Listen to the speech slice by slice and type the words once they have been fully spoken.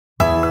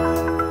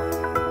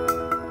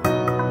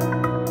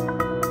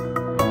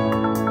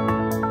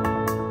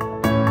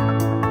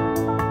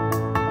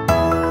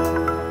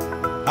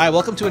Hi,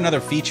 welcome to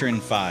another feature in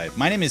 5.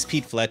 My name is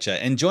Pete Fletcher,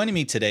 and joining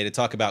me today to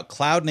talk about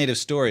cloud-native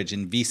storage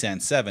in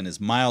vSAN 7 is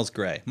Myles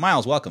Gray.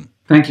 Myles, welcome.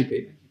 Thank you,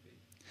 Pete.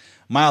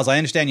 Myles, I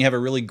understand you have a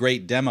really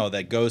great demo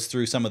that goes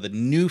through some of the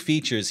new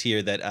features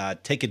here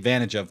that take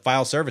advantage of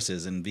file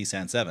services in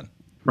vSAN 7.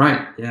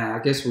 Right, yeah, I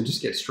guess we'll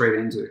just get straight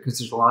into it because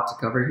there's a lot to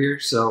cover here.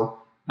 So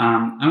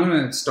I'm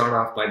going to start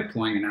off by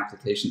deploying an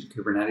application to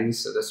Kubernetes.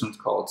 So this one's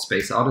called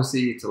Space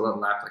Odyssey. It's a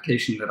little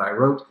application that I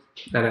wrote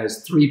that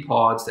has 3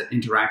 pods that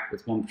interact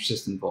with one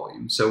persistent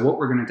volume. So what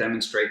we're going to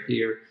demonstrate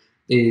here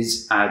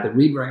is the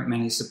read-write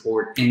many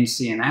support in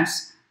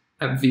CNS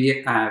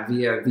via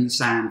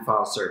vSAN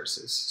file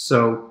services.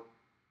 So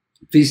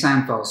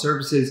vSAN file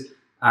services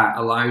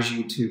allows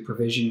you to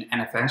provision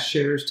NFS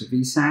shares to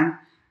vSAN.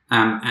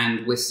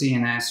 And with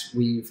CNS,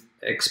 we've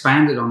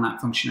expanded on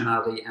that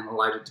functionality and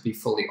allowed it to be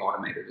fully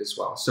automated as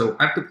well. So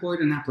I've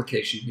deployed an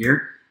application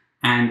here,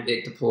 and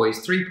it deploys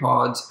 3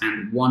 pods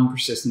and 1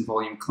 persistent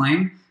volume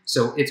claim.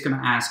 So it's going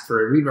to ask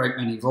for a read-write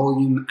many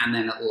volume, and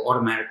then it will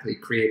automatically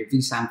create a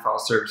vSAN file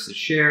services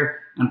share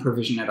and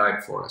provision it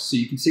out for us. So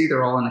you can see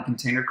they're all in a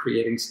container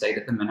creating state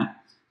at the minute.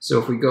 So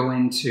if we go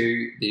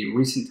into the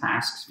recent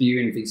tasks view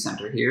in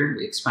vCenter here,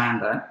 we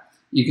expand that,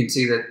 you can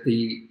see that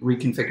the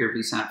reconfigure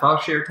vSAN file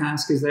share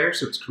task is there.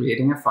 So it's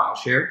creating a file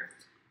share.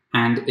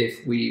 And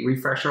if we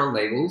refresh our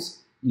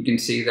labels, you can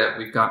see that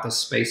we've got the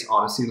Space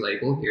Odyssey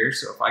label here.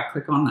 So if I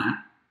click on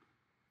that,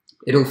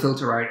 it'll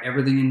filter out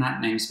everything in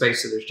that namespace.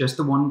 So there's just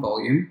the 1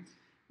 volume.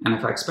 And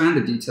if I expand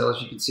the details,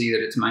 you can see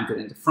that it's mounted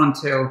into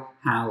Frontail,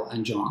 Hal,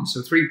 and John.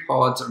 So 3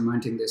 pods are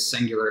mounting this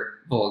singular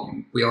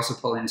volume. We also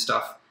pull in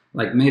stuff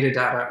like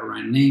metadata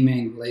around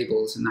naming,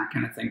 labels, and that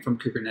kind of thing from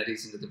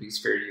Kubernetes into the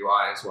vSphere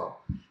UI as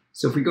well.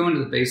 So if we go into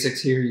the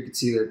basics here, you can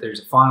see that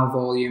there's a file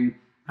volume.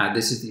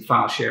 This is the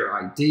file share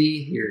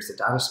ID. Here's the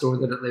data store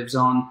that it lives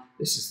on.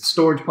 This is the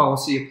storage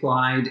policy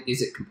applied.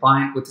 Is it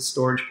compliant with the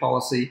storage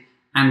policy?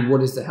 And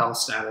what is the health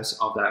status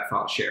of that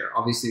file share?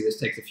 Obviously, this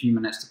takes a few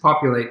minutes to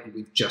populate, and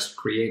we've just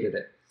created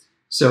it.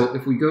 So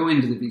if we go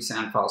into the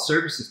vSAN file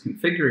services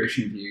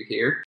configuration view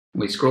here,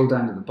 and we scroll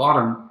down to the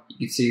bottom,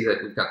 you can see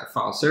that we've got the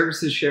file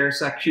services share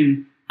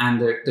section, and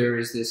there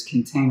is this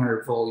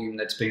container volume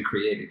that's been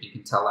created. You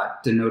can tell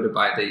that denoted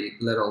by the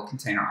little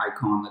container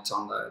icon that's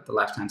on the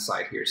left-hand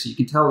side here. So you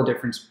can tell the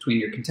difference between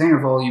your container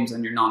volumes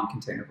and your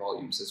non-container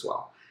volumes as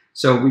well.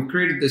 So we've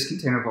created this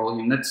container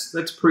volume.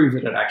 Let's prove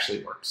that it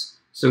actually works.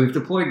 So we've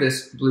deployed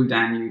this Blue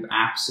Danube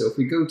app. So if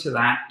we go to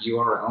that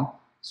URL,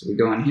 so we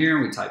go in here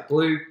and we type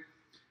blue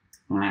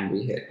and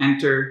we hit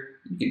enter,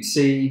 you can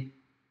see,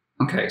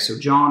 okay, so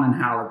John and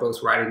Hal are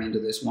both writing into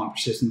this 1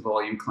 persistent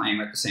volume claim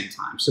at the same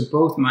time. So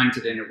both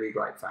mounted in a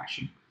read-write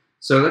fashion.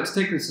 So let's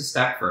take this a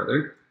step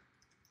further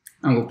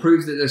and we'll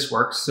prove that this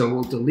works. So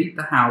we'll delete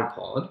the Hal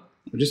pod.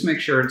 We'll just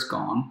make sure it's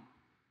gone.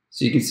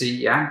 So you can see,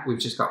 yeah, we've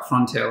just got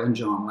Frontail and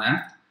John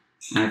left.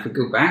 And if we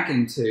go back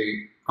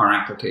into our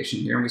application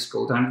here and we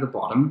scroll down to the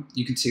bottom,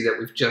 you can see that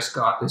we've just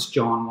got this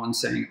John one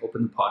saying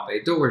open the pod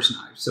bay doors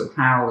now. So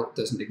Hal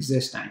doesn't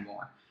exist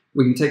anymore.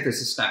 We can take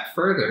this a step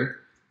further.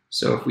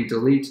 So if we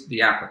delete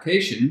the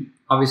application,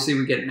 obviously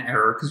we get an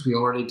error because we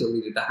already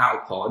deleted the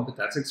Hal pod, but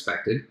that's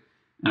expected.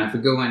 And if we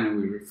go in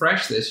and we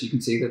refresh this, you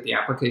can see that the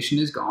application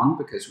is gone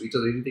because we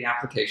deleted the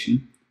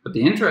application. But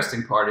the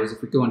interesting part is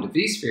if we go into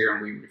vSphere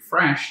and we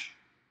refresh,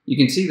 you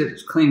can see that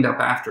it's cleaned up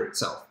after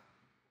itself.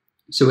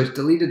 So it's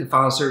deleted the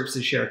file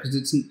services share because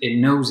it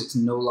knows it's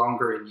no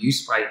longer in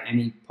use by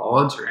any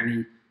pods or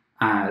any,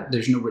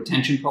 there's no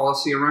retention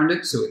policy around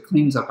it. So it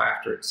cleans up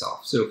after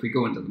itself. So if we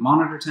go into the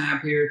monitor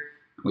tab here,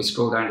 and we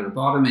scroll down to the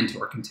bottom into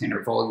our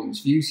container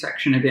volumes view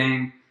section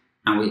again,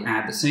 and we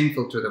add the same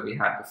filter that we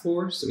had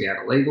before. So we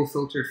add a label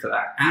filter for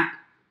that app.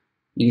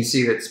 You can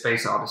see that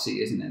Space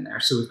Odyssey isn't in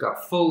there. So we've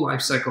got full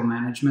lifecycle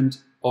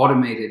management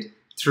automated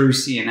through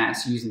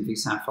CNS using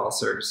vSAN file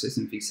services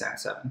in vSAN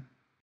 7.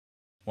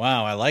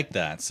 Wow, I like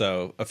that.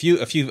 So a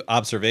few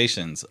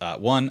observations.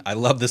 1, I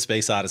love the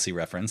Space Odyssey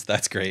reference.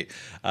 That's great.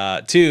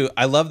 2,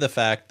 I love the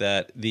fact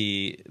that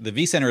the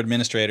vCenter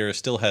administrator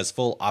still has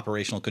full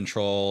operational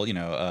control,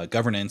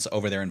 governance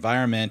over their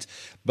environment,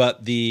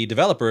 but the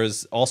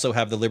developers also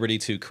have the liberty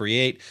to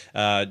create,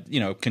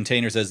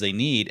 containers as they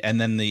need, and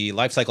then the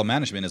lifecycle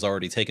management is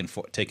already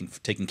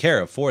taken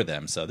care of for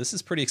them. So this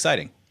is pretty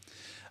exciting.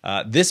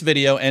 This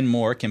video and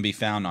more can be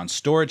found on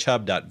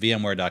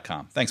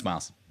storagehub.vmware.com. Thanks,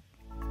 Myles.